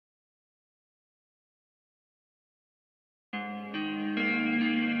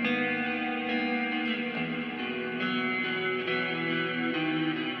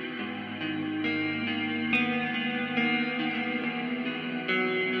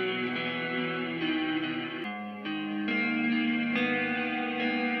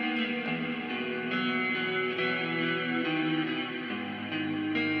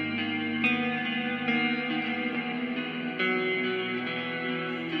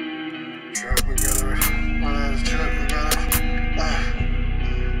Trip, we gotta, on the trip, we gotta,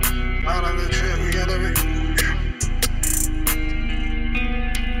 out on the trip, we gotta,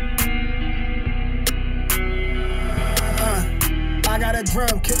 I got a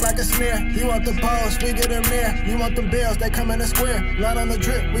drum, kick like a snare. You want the balls, we get them there. You want them bills, they come in a square. Not on the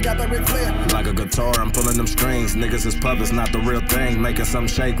drip, we got the Ric Flair. Like a guitar, I'm pulling them strings. Niggas is puppets, not the real thing. Making some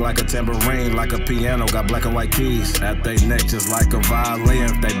shake like a tambourine, like a piano. Got black and white keys at they neck, just like a violin.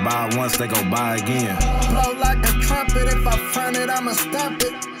 If they buy once, they go buy again. Blow like a trumpet, if I front it, I'ma stump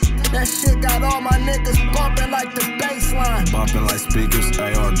it. That shit got all my niggas bumping like the bass line. Bumping like speakers,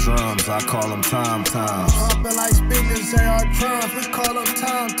 AR drums, I call them tom-toms. Bumping like speakers, AR drums, we call them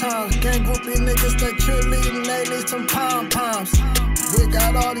tom-toms. Gang groupie niggas, they cheerleading, they need some pom-poms. We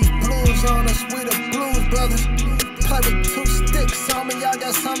got all these blues on us, we the blues brothers. Play with 2 sticks on me, y'all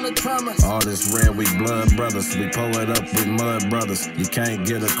got something to drum us. All this red, we blood brothers. We pull it up, we mud brothers. You can't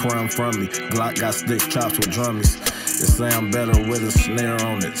get a crumb from me. Glock got stick chops with drummies. It sound better with a snare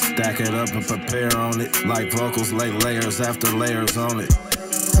on it. Stack it up and prepare on it. Like vocals, lay layers after layers on it.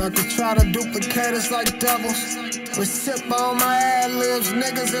 I could try to duplicate us like doubles. With Sippa on my ad-libs,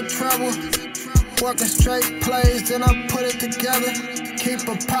 niggas in trouble. Orchestrate plays, then I put it together. Keep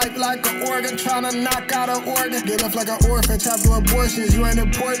a pipe like an organ, tryna knock out an organ. Get up like an orphan, chop to abortions. You ain't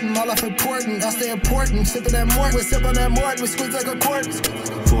important, my life important. I stay important, sippin' that Morton. We sip on that Morton, we squeeze like a quart.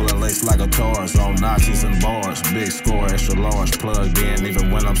 Pulling lace like a Taurus, on Nazis and bars. Big score, extra large, plugged in even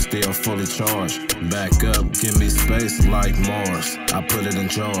when I'm still fully charged. Back up, give me space like Mars. I put it in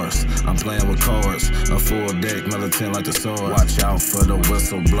jars, I'm playing with cards. A full deck, militant like the sword. Watch out for the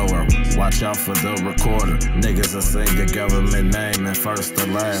whistleblower, watch out for the recorder. Niggas will sing your government name and first to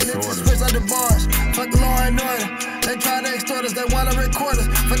last order. Switch like the bars, fuck law and order. They try to extort us, they wanna record us.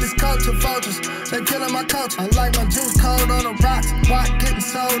 For these culture vultures, they killing my culture. I like my juice cold on the rocks, walk getting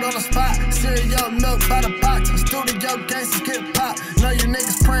sold on the spot. Cereal milk by the box, studio gangsters get popped. Know you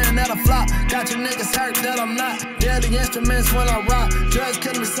niggas praying that I flop. Got you niggas hurt that I'm not. Yeah, the instruments when I rock. Drugs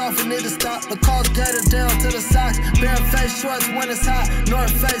killing me soft and need to stop. The calls gated down to the socks. Bare-faced shorts when it's hot.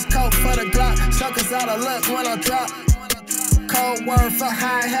 North Face coat for the Glock. Suckers out of luck when I drop. Cold word for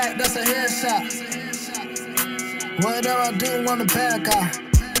hi-hat, that's a headshot. Whatever I do, I'm the bad guy.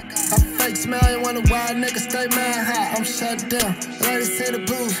 I fake smile, you wonder why niggas stay mad high. I'm shut down, ladies see the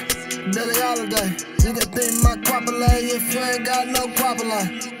blues, Billy Holiday. You can think my guapole if you ain't got no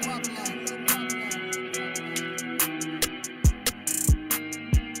guapole.